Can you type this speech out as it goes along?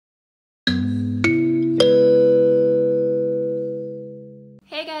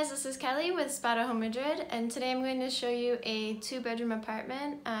is Kelly with Spada Home Madrid, and today I'm going to show you a 2-bedroom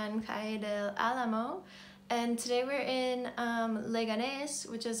apartment on Calle del Álamo. And today we're in Leganés,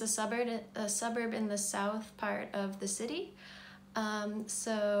 which is a suburb in the south part of the city.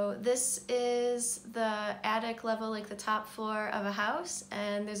 So this is the attic level, like the top floor of a house,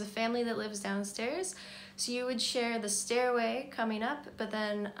 and there's a family that lives downstairs. So you would share the stairway coming up, but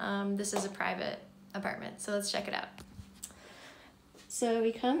then this is a private apartment. So let's check it out. So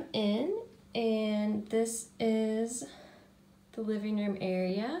we come in, and this is the living room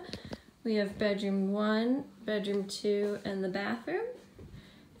area. We have bedroom 1, bedroom 2, and the bathroom.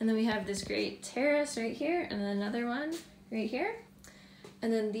 And then we have this great terrace right here, and then another one right here.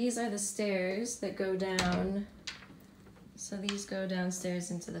 And then these are the stairs that go down. So these go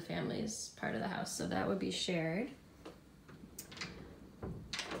downstairs into the family's part of the house, so that would be shared.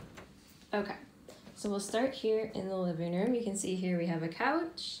 Okay. So we'll start here in the living room. You can see here we have a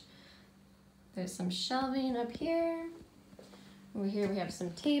couch. There's some shelving up here. Over here we have some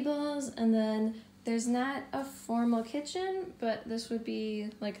tables, and then there's not a formal kitchen, but this would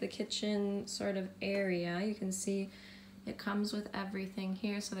be like the kitchen sort of area. You can see it comes with everything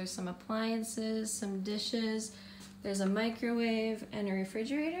here. So there's some appliances, some dishes. There's a microwave and a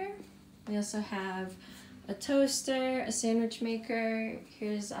refrigerator. We also have a toaster, a sandwich maker.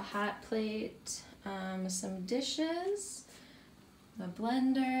 Here's a hot plate. Some dishes, the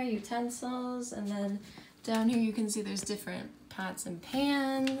blender, utensils, and then down here you can see there's different pots and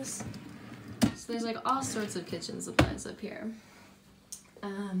pans. So there's like all sorts of kitchen supplies up here.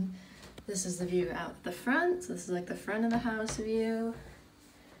 This is the view out the front. So this is like the front of the house view.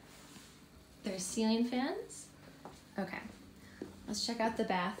 There's ceiling fans. Okay, let's check out the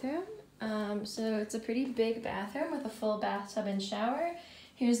bathroom. So it's a pretty big bathroom with a full bathtub and shower.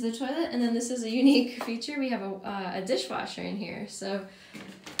 Here's the toilet, and then this is a unique feature. We have a dishwasher in here. So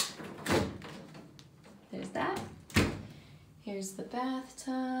there's that. Here's the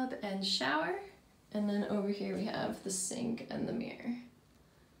bathtub and shower. And then over here we have the sink and the mirror.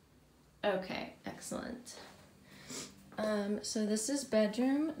 Okay, excellent. So this is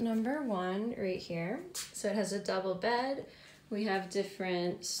bedroom number 1 right here. So it has a double bed. We have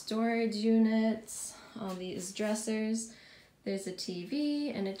different storage units, all these dressers. There's a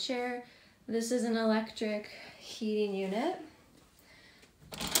TV and a chair. This is an electric heating unit.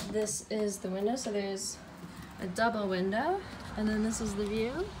 This is the window, so there's a double window. And then this is the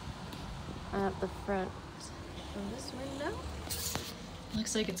view at the front of this window.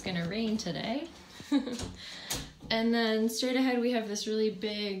 Looks like it's gonna rain today. And then straight ahead we have this really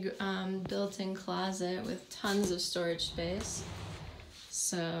big built-in closet with tons of storage space.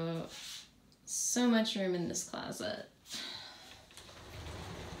 So much room in this closet.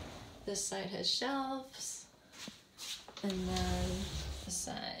 This side has shelves, and then the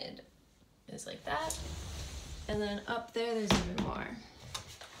side is like that. And then up there's even more.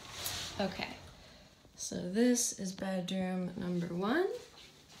 Okay, so this is bedroom number 1.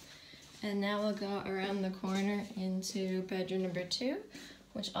 And now we'll go around the corner into bedroom number 2,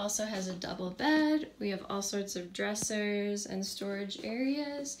 which also has a double bed. We have all sorts of dressers and storage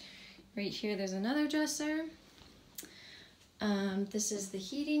areas. Right here, there's another dresser. This is the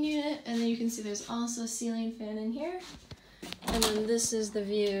heating unit, and then you can see there's also a ceiling fan in here. And then this is the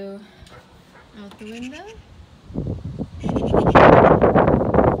view out the window.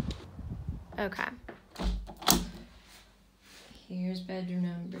 Okay. Here's bedroom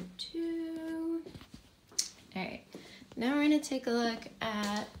number 2. All right, now we're gonna take a look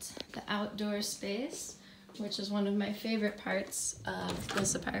at the outdoor space, which is one of my favorite parts of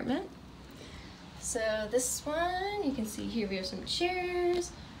this apartment. So this one, you can see here we have some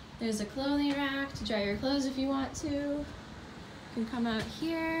chairs. There's a clothing rack to dry your clothes if you want to. You can come out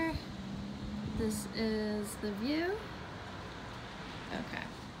here. This is the view. Okay.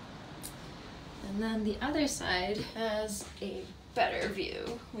 And then the other side has a better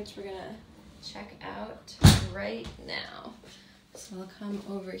view, which we're gonna check out right now. So I'll come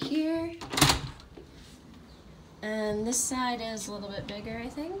over here. And this side is a little bit bigger, I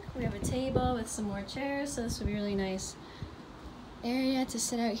think. We have a table with some more chairs, so this would be a really nice area to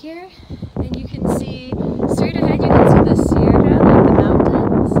sit out here. And you can see, straight ahead, you can see the Sierra, like the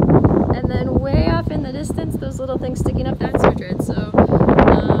mountains. And then way off in the distance, those little things sticking up, that's Madrid. So you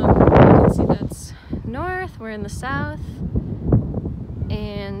can see that's north, we're in the south.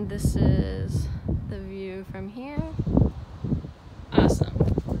 And this is the view from here. Awesome.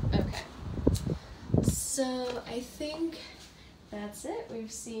 Okay. So I think that's it.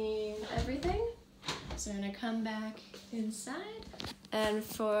 We've seen everything. So we're gonna come back inside. And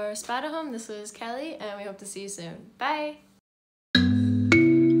for Spada Home, this was Kelly, and we hope to see you soon. Bye!